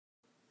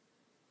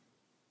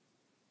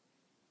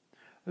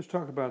Let's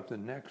talk about the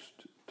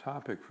next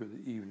topic for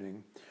the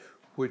evening,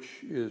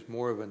 which is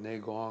more of a Nei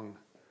Gong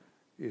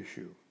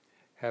issue,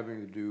 having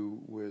to do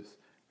with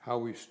how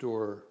we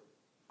store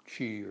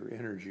qi or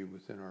energy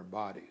within our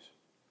bodies.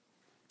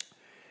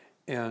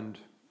 And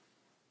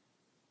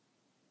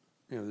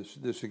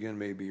this again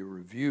may be a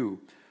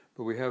review,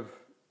 but we have,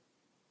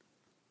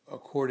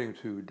 according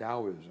to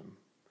Taoism,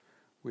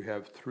 we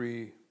have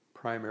three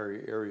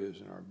primary areas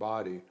in our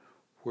body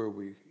where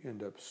we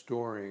end up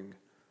storing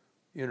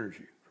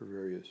energy for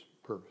various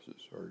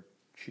purposes, or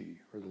qi,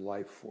 or the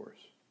life force.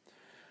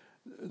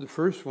 The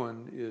first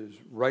one is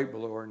right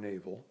below our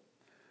navel,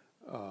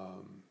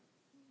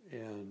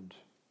 and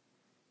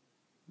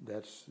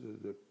that's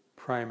the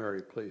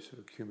primary place of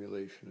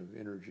accumulation of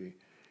energy.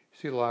 You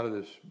see a lot of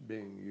this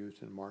being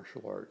used in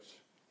martial arts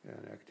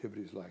and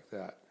activities like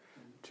that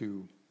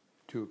to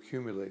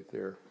accumulate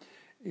there.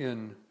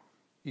 In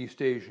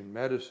East Asian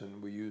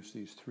medicine, we use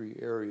these three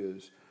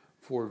areas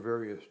for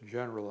various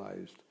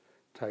generalized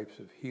types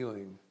of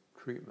healing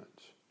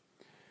treatments.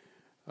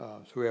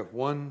 So we have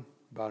one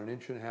about 1.5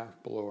 inches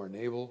below our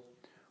navel.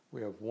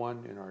 We have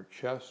one in our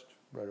chest,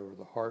 right over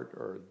the heart,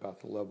 or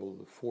about the level of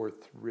the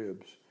fourth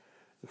ribs,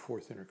 the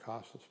fourth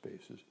intercostal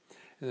spaces,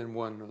 and then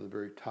one on the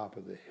very top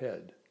of the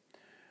head.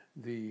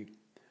 The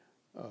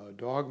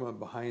dogma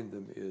behind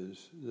them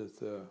is that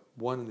the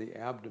one in the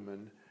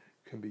abdomen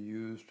can be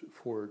used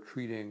for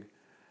treating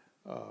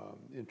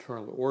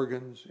internal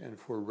organs and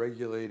for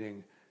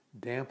regulating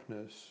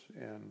dampness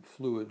and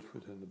fluids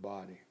within the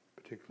body,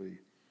 particularly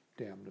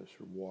dampness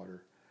or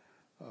water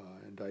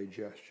and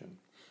digestion.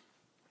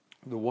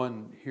 The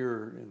one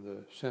here in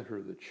the center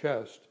of the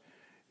chest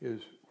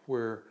is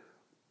where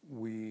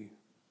we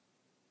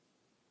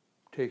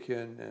take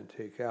in and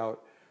take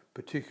out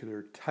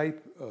particular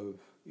type of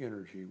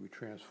energy. We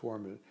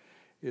transform it.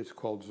 It's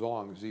called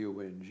Zong,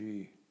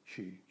 Z-O-N-G,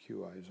 Qi,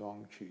 Q-I,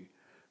 Zong Qi.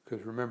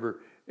 Because remember,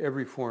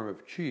 every form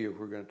of Qi, if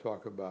we're going to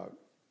talk about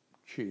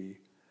Qi,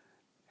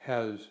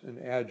 has an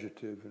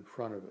adjective in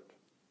front of it.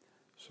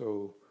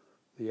 So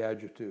the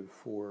adjective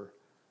for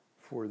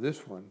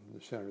this one, in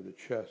the center of the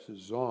chest, is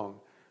Zong.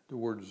 The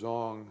word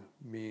Zong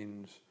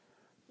means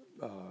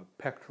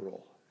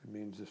pectoral. It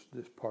means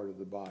this part of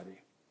the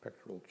body,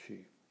 pectoral Qi.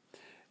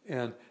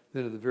 And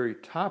then at the very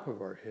top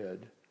of our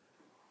head,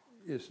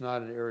 it's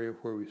not an area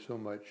where we so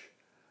much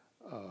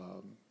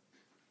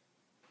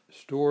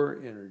store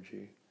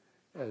energy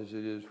as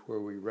it is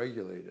where we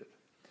regulate it.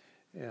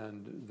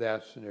 And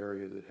that's an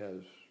area that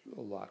has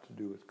a lot to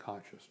do with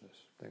consciousness,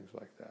 things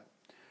like that.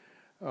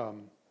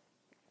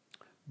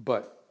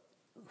 But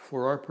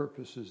for our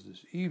purposes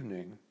this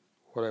evening,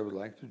 what I would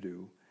like to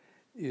do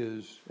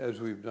is, as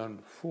we've done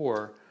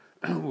before,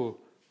 we'll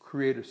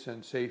create a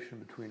sensation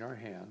between our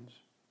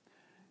hands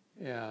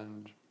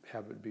and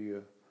have it be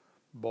a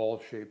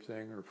ball-shaped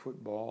thing, or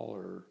football,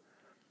 or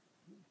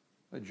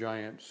a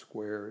giant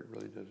square. It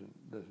really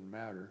doesn't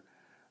matter.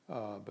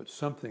 But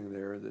something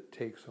there that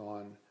takes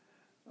on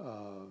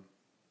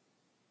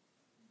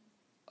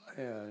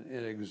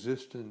an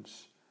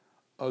existence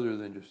other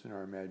than just in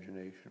our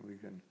imagination. We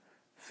can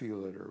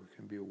feel it, or we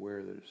can be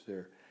aware that it's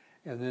there.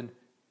 And then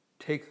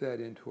take that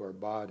into our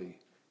body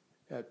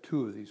at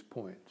two of these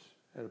points,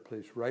 at a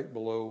place right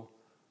below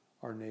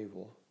our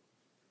navel,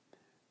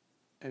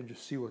 and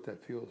just see what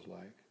that feels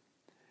like.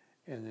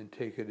 And then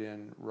take it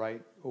in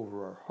right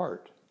over our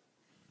heart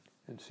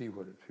and see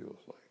what it feels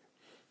like.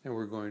 And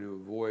we're going to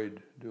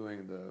avoid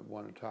doing the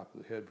one on top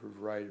of the head for a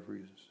variety of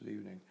reasons this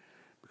evening,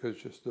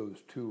 because just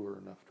those two are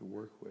enough to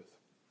work with.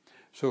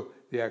 So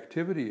the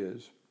activity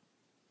is,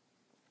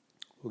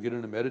 we'll get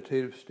in a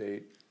meditative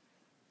state,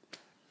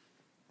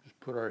 just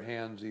put our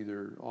hands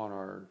either on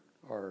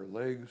our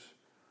legs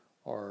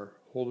or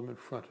hold them in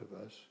front of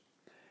us,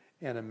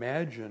 and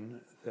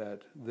imagine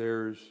that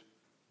there's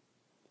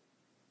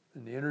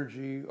an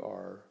energy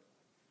or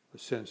a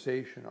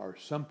sensation or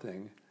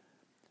something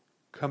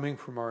coming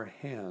from our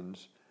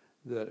hands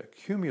that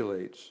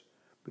accumulates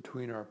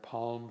between our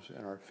palms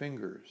and our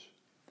fingers,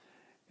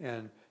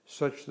 and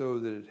such though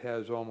that it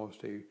has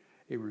almost a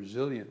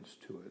resilience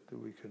to it,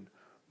 that we can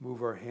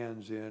move our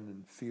hands in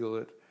and feel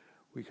it.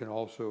 We can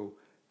also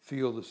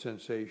feel the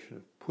sensation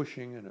of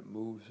pushing, and it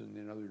moves in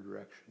the other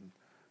direction,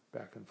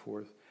 back and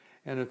forth.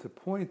 And at the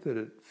point that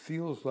it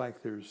feels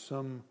like there's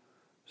some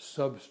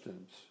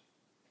substance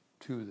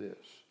to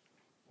this,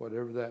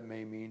 whatever that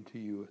may mean to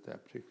you at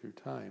that particular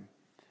time,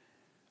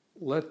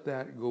 let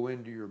that go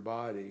into your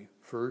body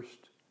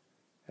first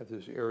at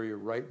this area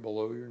right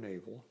below your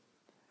navel,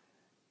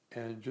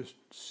 and just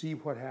see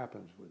what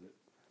happens with it.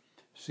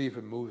 See if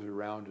it moves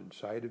around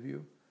inside of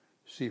you.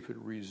 See if it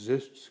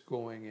resists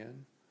going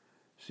in.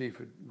 See if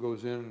it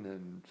goes in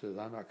and says,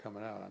 I'm not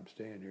coming out, I'm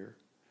staying here.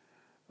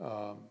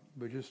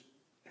 But just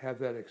have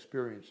that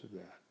experience of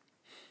that.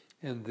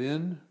 And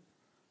then,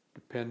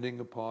 depending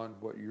upon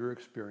what your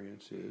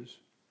experience is,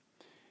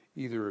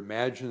 either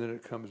imagine that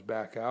it comes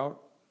back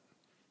out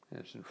and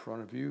it's in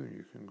front of you and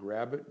you can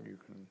grab it, and you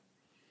can,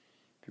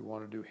 if you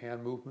want to do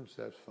hand movements,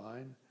 that's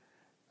fine.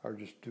 Or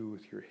just do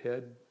with your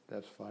head,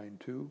 that's fine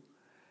too.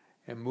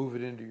 and move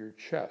it into your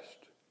chest,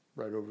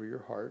 right over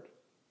your heart.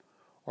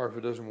 Or if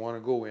it doesn't want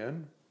to go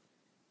in,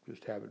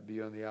 just have it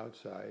be on the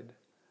outside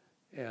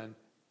and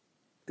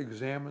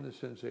examine the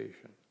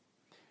sensation.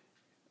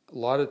 A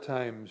lot of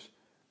times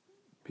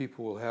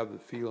people will have the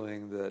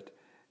feeling that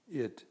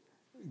it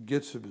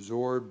gets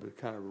absorbed but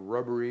kind of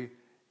rubbery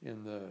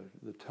in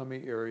the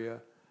tummy area.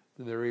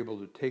 Then they're able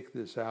to take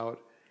this out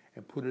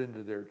and put it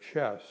into their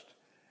chest,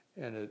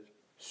 and it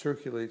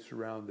circulates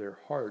around their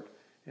heart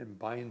and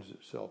binds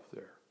itself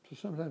there. So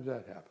sometimes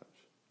that happens.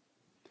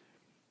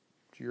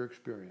 It's your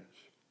experience.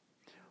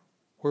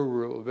 Where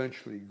we'll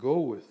eventually go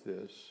with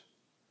this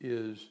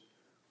is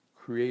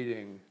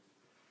creating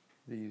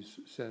these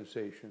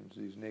sensations,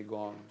 these Nei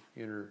Gong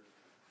inner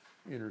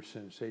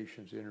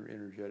sensations, inner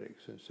energetic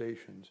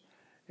sensations,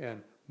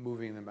 and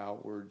moving them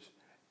outwards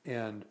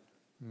and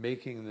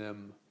making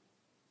them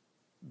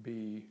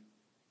be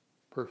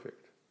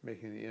perfect,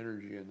 making the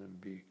energy in them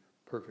be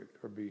perfect,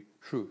 or be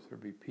truth, or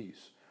be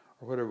peace,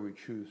 or whatever we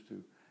choose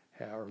to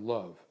have, or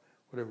love,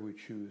 whatever we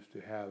choose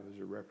to have as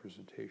a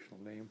representational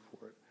name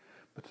for it.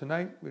 But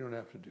tonight, we don't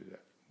have to do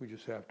that. We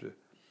just have to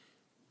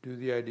do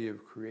the idea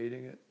of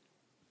creating it.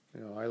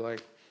 You know, I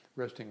like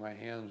resting my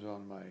hands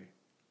on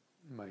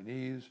my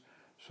knees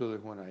so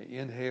that when I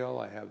inhale,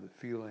 I have the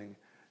feeling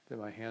that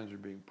my hands are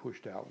being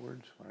pushed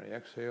outwards. When I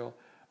exhale,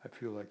 I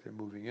feel like they're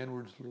moving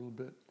inwards a little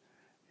bit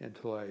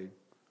until I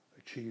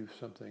achieve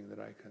something that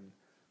I can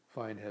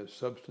find has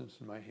substance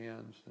in my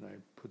hands, and I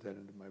put that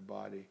into my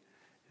body,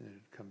 and then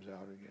it comes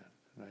out again.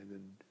 And I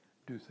then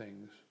do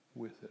things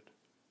with it.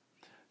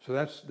 So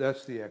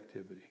that's the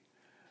activity.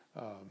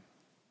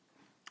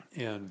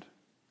 And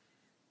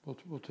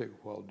we'll take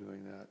a while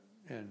doing that,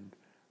 and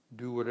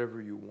do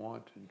whatever you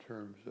want in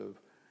terms of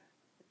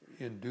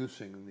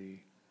inducing the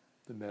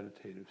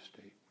meditative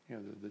state, you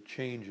know, the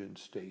change in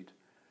state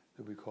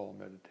that we call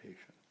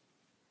meditation.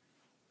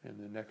 And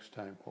the next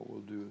time what we'll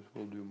do is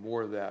we'll do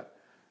more of that,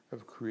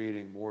 of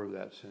creating more of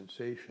that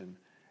sensation,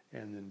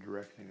 and then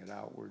directing it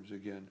outwards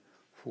again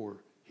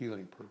for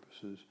healing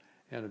purposes,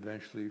 and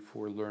eventually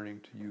for learning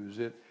to use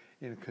it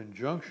in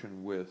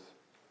conjunction with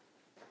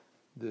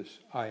this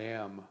I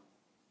am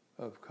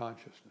of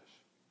consciousness.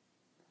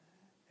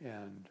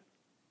 And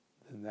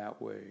then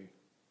that way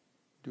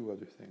do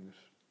other things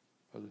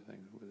with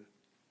it.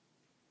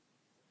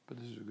 But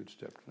this is a good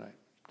step tonight.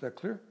 Is that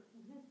clear?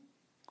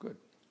 Mm-hmm. Good.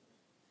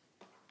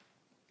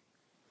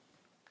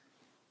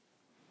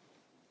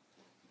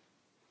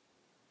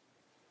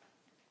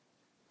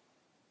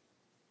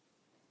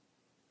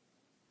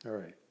 All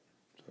right.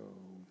 So